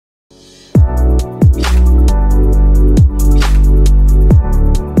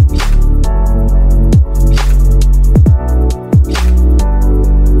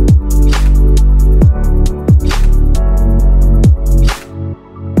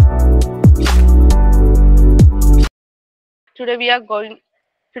Today we are going.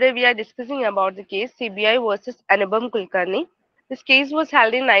 Today we are discussing about the case CBI versus Anpam Kulkarni. This case was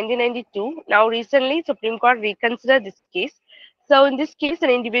held in 1992. Now recently, Supreme Court reconsidered this case. So in this case,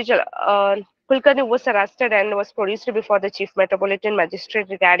 an individual, Kulkarni, was arrested and was produced before the Chief Metropolitan Magistrate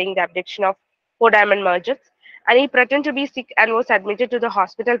regarding the abduction of four diamond merchants. And he pretended to be sick and was admitted to the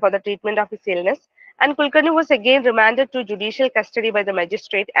hospital for the treatment of his illness. And Kulkarni was again remanded to judicial custody by the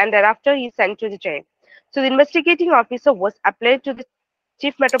magistrate, and thereafter he sent to the jail. So the investigating officer was applied to the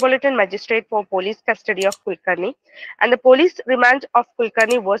Chief Metropolitan Magistrate for police custody of Kulkarni, and the police remand of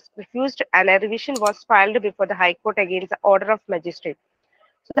Kulkarni was refused, and a revision was filed before the High Court against the order of magistrate.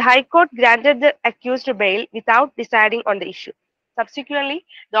 So the High Court granted the accused bail without deciding on the issue. Subsequently,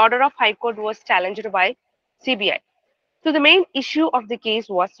 the order of High Court was challenged by CBI. So the main issue of the case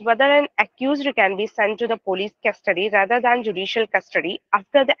was whether an accused can be sent to the police custody rather than judicial custody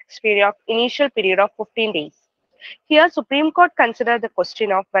after the expiry of initial period of 15 days. Here, Supreme Court considered the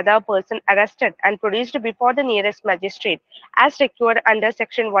question of whether a person arrested and produced before the nearest magistrate, as required under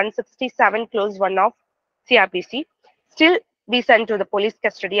Section 167, Clause 1 of CRPC, still be sent to the police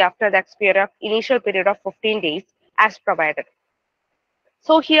custody after the expiry of initial period of 15 days, as provided.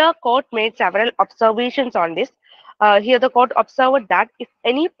 So here, court made several observations on this. Here, the court observed that if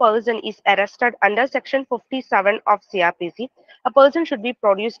any person is arrested under Section 57 of CRPC, a person should be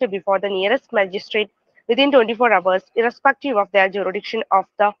produced before the nearest magistrate within 24 hours, irrespective of their jurisdiction of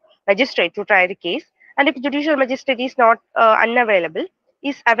the magistrate to try the case. And if judicial magistrate is not unavailable,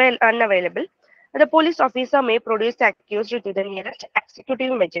 the police officer may produce the accused to the nearest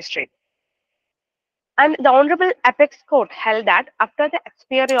executive magistrate. And the Honorable Apex Court held that after the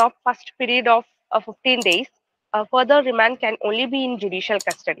expiry of first period of 15 days, further remand can only be in judicial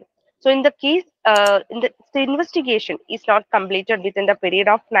custody. So in the case, the investigation is not completed within the period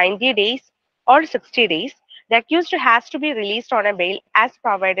of 90 days or 60 days, the accused has to be released on a bail as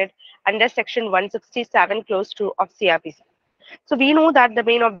provided under Section 167, Clause 2 of CRPC. So we know that the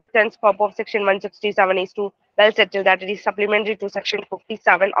main object and scope of Section 167 is to well settle that it is supplementary to Section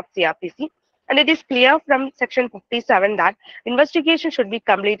 57 of CRPC. And it is clear from Section 57 that investigation should be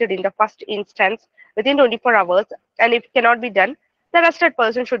completed in the first instance within 24 hours. And if it cannot be done, the arrested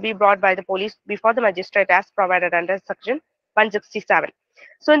person should be brought by the police before the magistrate as provided under Section 167.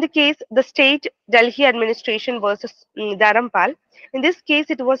 So in the case, the state Delhi administration versus Dharampal, in this case,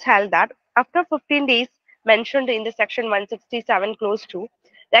 it was held that after 15 days mentioned in the Section 167 Clause 2,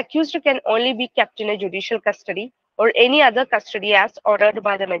 the accused can only be kept in a judicial custody or any other custody as ordered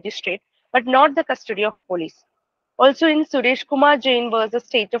by the magistrate, but not the custody of police. Also in Suresh Kumar Jain versus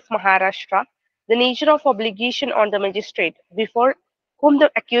State of Maharashtra, the nature of obligation on the magistrate before whom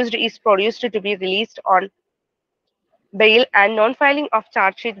the accused is produced to be released on bail and non-filing of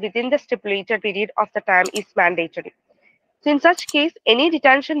charge sheet within the stipulated period of the time is mandatory. So in such case, any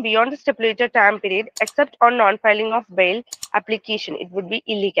detention beyond the stipulated time period, except on non-filing of bail application, it would be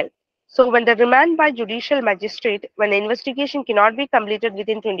illegal. So when the remand by judicial magistrate, when the investigation cannot be completed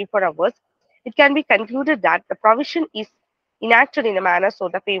within 24 hours, it can be concluded that the provision is enacted in a manner so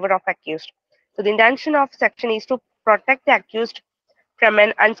the favor of accused. So the intention of section is to protect the accused from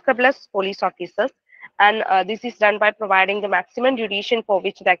an unscrupulous police officers, and this is done by providing the maximum duration for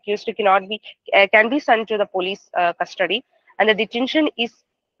which the accused can be sent to the police custody, and the detention is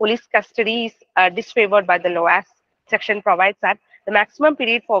police custody is disfavored by the law, as section provides that the maximum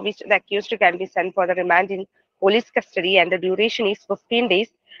period for which the accused can be sent for the remand in police custody and the duration is 15 days,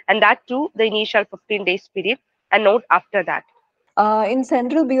 and that too the initial 15 days period and not after that. In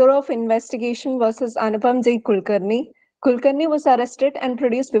Central Bureau of Investigation versus Anpam J. Kulkarni, Kulkarni was arrested and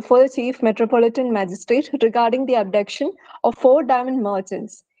produced before the Chief Metropolitan Magistrate regarding the abduction of four diamond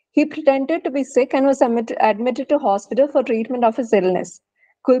merchants. He pretended to be sick and was admitted to hospital for treatment of his illness.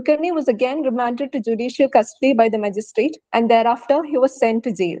 Kulkarni was again remanded to judicial custody by the magistrate, and thereafter he was sent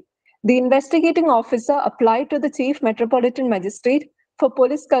to jail. The investigating officer applied to the Chief Metropolitan Magistrate for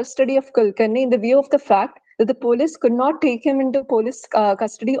police custody of Kulkarni in the view of the fact that the police could not take him into police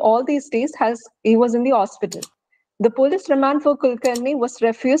custody all these days as he was in the hospital. The police remand for Kulkarni was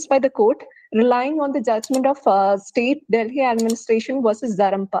refused by the court, relying on the judgment of State Delhi Administration versus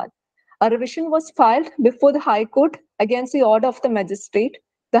Dharampal. A revision was filed before the High Court against the order of the magistrate.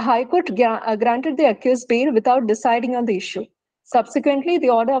 The High Court granted the accused bail without deciding on the issue. Subsequently, the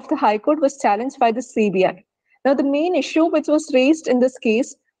order of the High Court was challenged by the CBI. Now, the main issue which was raised in this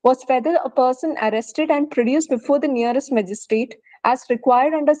case was whether a person arrested and produced before the nearest magistrate, as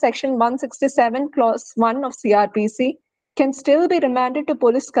required under Section 167, Clause 1 of CRPC, can still be remanded to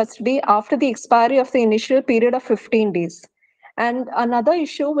police custody after the expiry of the initial period of 15 days. And another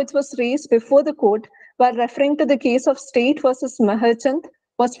issue which was raised before the court while referring to the case of State versus Maharchand,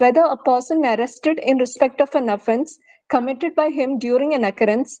 was whether a person arrested in respect of an offense committed by him during an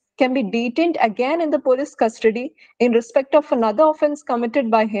occurrence can be detained again in the police custody in respect of another offense committed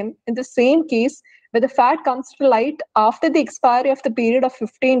by him in the same case where the fact comes to light after the expiry of the period of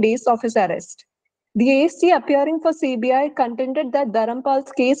 15 days of his arrest. The AC appearing for CBI contended that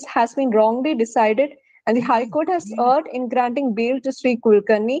Dharampal's case has been wrongly decided and the High Court has erred in granting bail to Sri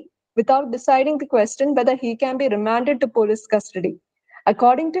Kulkarni without deciding the question whether he can be remanded to police custody.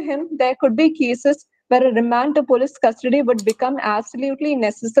 According to him, there could be cases where a remand to police custody would become absolutely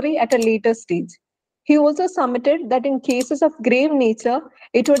necessary at a later stage. He also submitted that in cases of grave nature,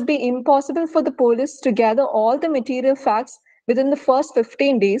 it would be impossible for the police to gather all the material facts within the first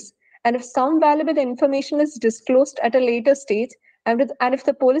 15 days, and if some valuable information is disclosed at a later stage, and if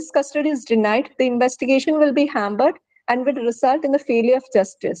the police custody is denied, the investigation will be hampered and will result in the failure of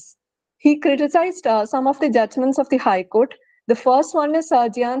justice. He criticized some of the judgments of the High Court. The first one is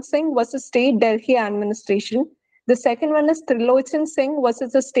Jyan Singh versus State Delhi Administration. The second one is Trilochan Singh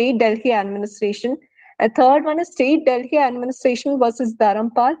versus the State Delhi Administration. A third one is State Delhi Administration versus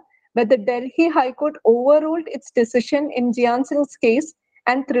Dharampal, where the Delhi High Court overruled its decision in Jyan Singh's case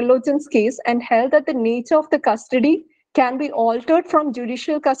and Trilochan's case and held that the nature of the custody can be altered from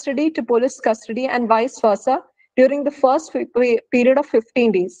judicial custody to police custody and vice versa during the first period of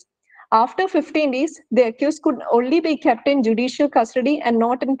 15 days. After 15 days, the accused could only be kept in judicial custody and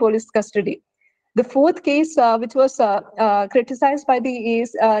not in police custody. The fourth case, which was criticized by the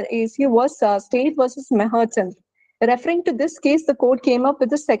ACU, was State versus Meherchand. Referring to this case, the court came up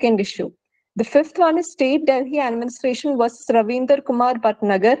with the second issue. The fifth one is State Delhi Administration versus Ravinder Kumar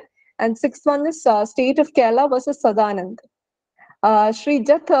Bhatnagar, and sixth one is State of Kerala versus Sadanand.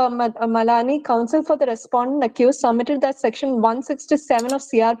 Srijat Malani, counsel for the respondent accused, submitted that Section 167 of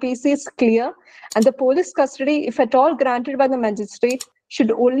CRPC is clear, and the police custody, if at all granted by the magistrate,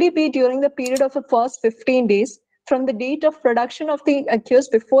 should only be during the period of the first 15 days from the date of production of the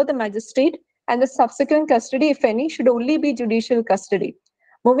accused before the magistrate, and the subsequent custody, if any, should only be judicial custody.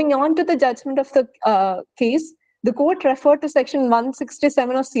 Moving on to the judgment of the case, the court referred to Section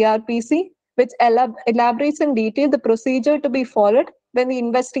 167 of CRPC, which elaborates in detail the procedure to be followed when the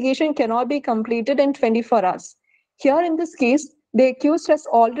investigation cannot be completed in 24 hours. Here in this case, the accused has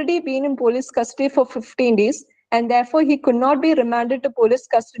already been in police custody for 15 days, and therefore he could not be remanded to police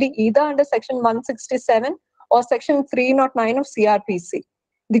custody either under Section 167 or Section 309 of CRPC.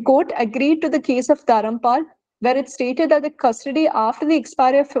 The court agreed to the case of Dharampal, where it stated that the custody after the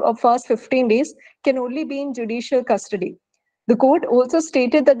expiry of first 15 days can only be in judicial custody. The court also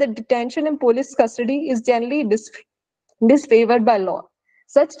stated that the detention in police custody is generally disfavored by law.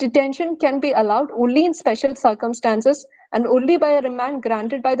 Such detention can be allowed only in special circumstances and only by a remand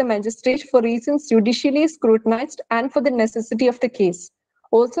granted by the magistrate for reasons judicially scrutinized and for the necessity of the case.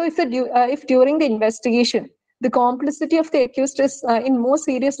 Also, if during the investigation, the complicity of the accused is in more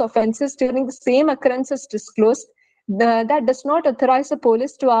serious offenses during the same occurrence is disclosed, that does not authorize the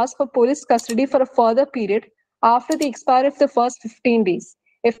police to ask for police custody for a further period after the expiry of the first 15 days.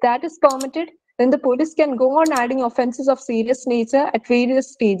 If that is permitted, then the police can go on adding offenses of serious nature at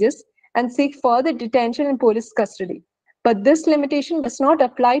various stages and seek further detention in police custody. But this limitation does not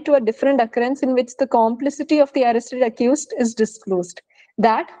apply to a different occurrence in which the complicity of the arrested accused is disclosed.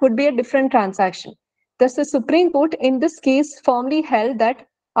 That would be a different transaction. Thus, the Supreme Court in this case firmly held that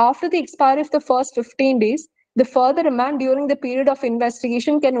after the expiry of the first 15 days, the further remand during the period of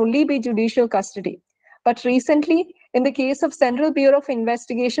investigation can only be judicial custody. But recently, in the case of Central Bureau of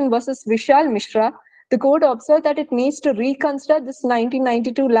Investigation versus Vishal Mishra, the court observed that it needs to reconsider this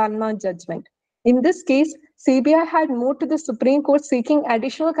 1992 landmark judgment. In this case, CBI had moved to the Supreme Court seeking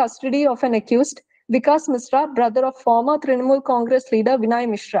additional custody of an accused, Vikas Mishra, brother of former Trinamool Congress leader Vinay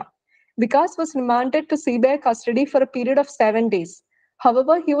Mishra. Vikas was remanded to CBI custody for a period of 7 days.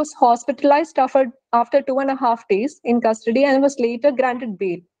 However, he was hospitalized after 2.5 days in custody and was later granted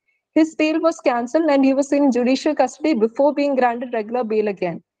bail. His bail was cancelled and he was in judicial custody before being granted regular bail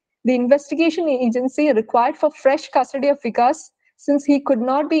again. The investigation agency required for fresh custody of Vikas since he could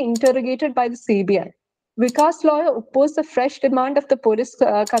not be interrogated by the CBI. Vikas' lawyer opposed the fresh demand of the police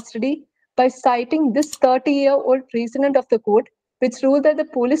custody by citing this 30-year-old precedent of the court, which ruled that the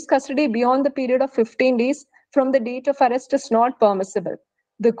police custody beyond the period of 15 days from the date of arrest is not permissible.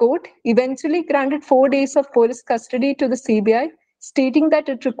 The court eventually granted 4 days of police custody to the CBI, stating that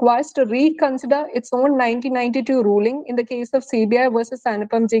it requires to reconsider its own 1992 ruling in the case of CBI versus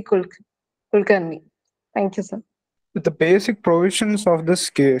Anpam Kulkarni. Thank you, sir. The basic provisions of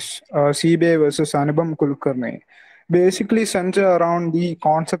this case, CBI versus Anubham Kulkarni, basically center around the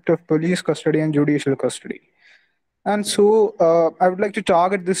concept of police custody and judicial custody. And so I would like to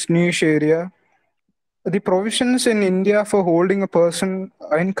target this niche area. The provisions in India for holding a person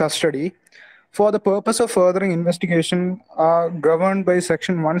in custody for the purpose of furthering investigation are governed by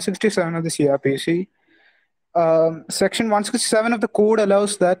Section 167 of the CRPC. Section 167 of the code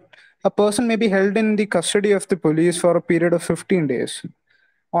allows that a person may be held in the custody of the police for a period of 15 days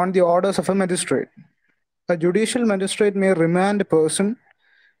on the orders of a magistrate. A judicial magistrate may remand a person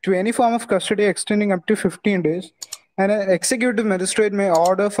to any form of custody extending up to 15 days, and an executive magistrate may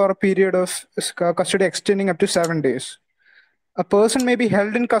order for a period of custody extending up to 7 days. A person may be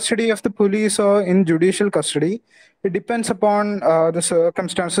held in custody of the police or in judicial custody. It depends upon the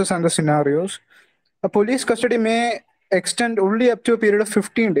circumstances and the scenarios. A police custody may extend only up to a period of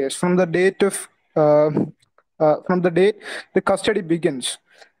 15 days from the date the custody begins.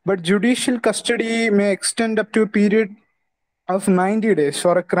 But judicial custody may extend up to a period of 90 days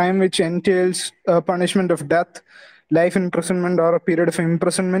for a crime which entails a punishment of death, life imprisonment, or a period of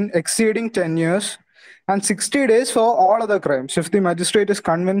imprisonment exceeding 10 years, and 60 days for all other crimes if the magistrate is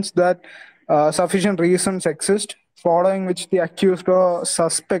convinced that sufficient reasons exist, following which the accused or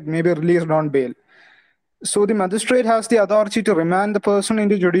suspect may be released on bail. So the magistrate has the authority to remand the person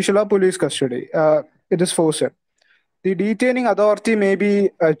into judicial or police custody. It is forced. The detaining authority may be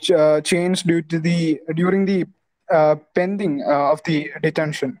changed during the pending of the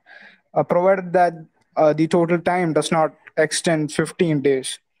detention, provided that the total time does not extend 15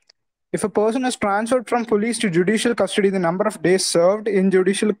 days. If a person is transferred from police to judicial custody, the number of days served in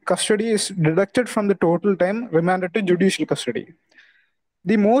judicial custody is deducted from the total time remanded to judicial custody.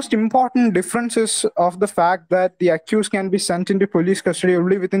 The most important difference is of the fact that the accused can be sent into police custody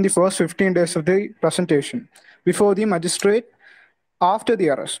only within the first 15 days of the presentation before the magistrate after the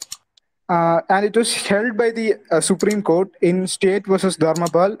arrest. And it was held by the Supreme Court in State versus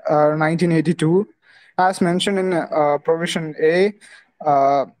Dharmapal, 1982, as mentioned in Provision A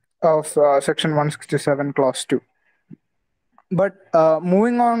of Section 167, Clause 2. But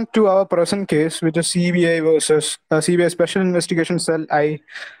moving on to our present case, which is CBI versus CBI Special Investigation Cell I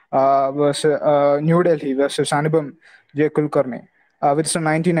versus New Delhi versus Anpam J. Kulkarni, which is a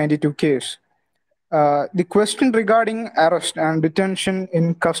 1992 case. The question regarding arrest and detention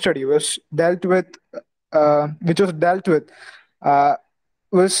in custody was dealt with, uh,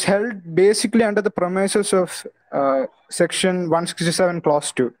 was held basically under the premises of Section 167,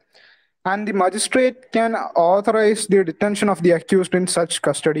 Clause 2. And the magistrate can authorize the detention of the accused in such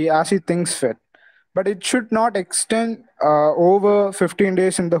custody as he thinks fit. But it should not extend over 15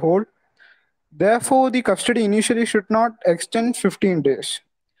 days in the whole. Therefore, the custody initially should not extend 15 days.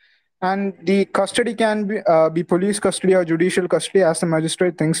 And the custody can be police custody or judicial custody as the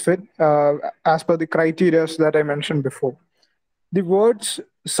magistrate thinks fit, as per the criteria that I mentioned before. The words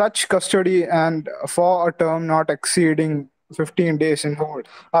such custody and for a term not exceeding 15 days in whole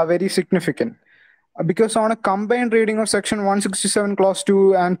are very significant, because on a combined reading of Section 167, Clause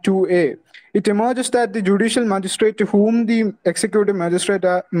 2 and 2A, it emerges that the judicial magistrate to whom the executive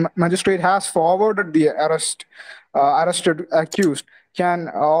magistrate has forwarded the arrested accused can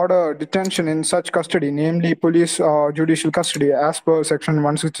order detention in such custody, namely police or judicial custody, as per Section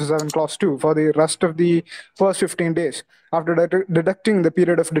 167, Clause 2, for the rest of the first 15 days after deducting the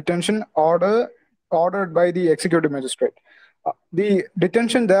period of detention ordered by the executive magistrate. The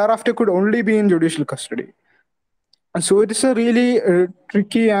detention thereafter could only be in judicial custody. And so it is a really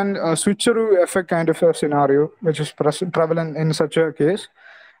tricky and switcheroo effect kind of a scenario, which is prevalent in such a case.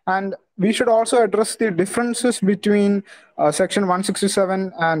 And we should also address the differences between Section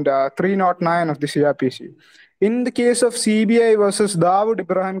 167 and 309 of the CRPC. In the case of CBI versus Dawood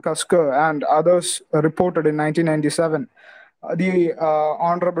Ibrahim Kaskar and others reported in 1997, the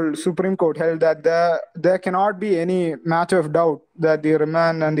Honorable Supreme Court held that there cannot be any matter of doubt that the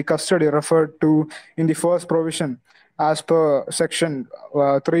remand and the custody referred to in the first provision as per Section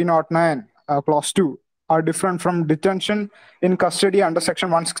 309, Clause 2, are different from detention in custody under Section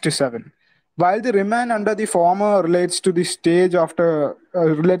 167. While the remand under the former relates to a stage after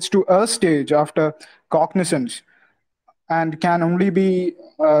cognizance and can only be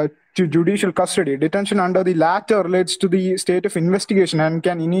to judicial custody, detention under the latter relates to the state of investigation and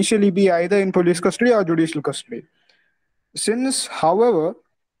can initially be either in police custody or judicial custody. Since, however,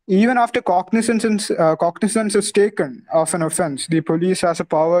 even after cognizance is taken of an offense, the police has a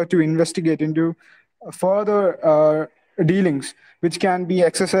power to investigate into further dealings, which can be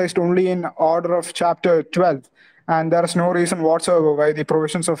exercised only in order of Chapter 12 and there is no reason whatsoever why the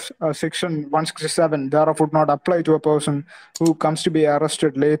provisions of Section 167 thereof would not apply to a person who comes to be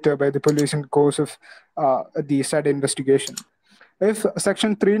arrested later by the police in the course of the said investigation. If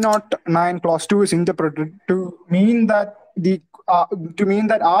Section 309 Clause 2 is interpreted uh, to mean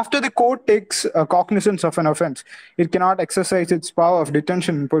that after the court takes cognizance of an offense, it cannot exercise its power of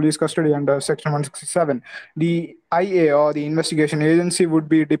detention in police custody under Section 167. The IA, or the investigation agency, would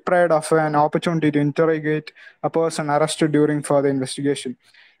be deprived of an opportunity to interrogate a person arrested during further investigation,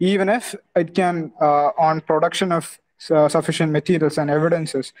 even if it can, on production of sufficient materials and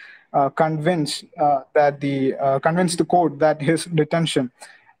evidences, convince the court that his detention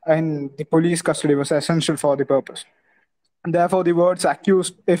in the police custody was essential for the purpose. Therefore, the words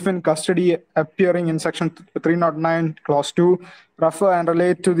accused, if in custody, appearing in Section 309, Clause 2, refer and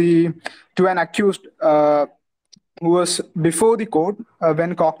relate to an accused who was before the court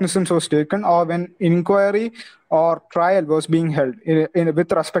when cognizance was taken, or when inquiry or trial was being held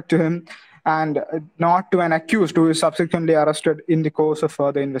with respect to him, and not to an accused who is subsequently arrested in the course of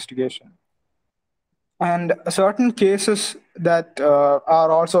further investigation. And certain cases that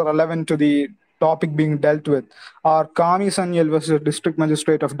are also relevant to the topic being dealt with are Kami Sanyal versus District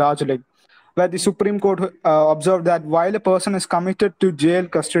Magistrate of Darjeeling, where the Supreme Court observed that while a person is committed to jail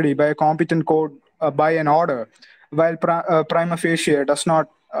custody by a competent court by an order, while prima facie does not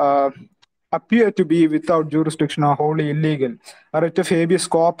appear to be without jurisdiction or wholly illegal, a writ of habeas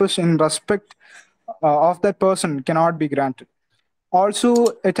corpus in respect of that person cannot be granted. Also,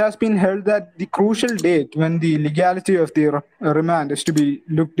 it has been held that the crucial date when the legality of the remand is to be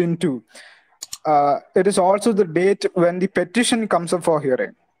looked into, it is also the date when the petition comes up for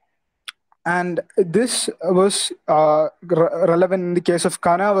hearing. And this was relevant in the case of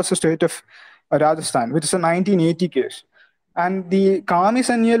Khanna versus State of Rajasthan, which is a 1980 case. And the Kami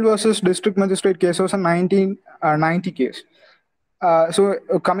Sanyal versus District Magistrate case was a 1990 case.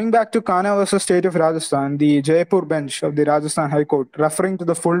 Coming back to Khanna versus State of Rajasthan, the Jaipur bench of the Rajasthan High Court, referring to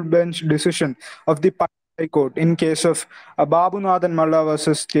the full bench decision of the High Court in case of Babu Nathan Malla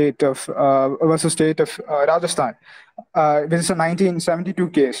versus State of Rajasthan, which is a 1972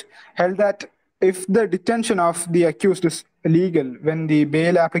 case, held that if the detention of the accused is illegal when the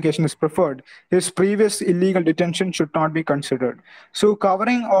bail application is preferred, his previous illegal detention should not be considered. So,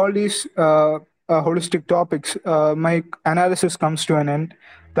 covering all these holistic topics, my analysis comes to an end.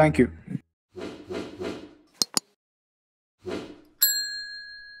 Thank you.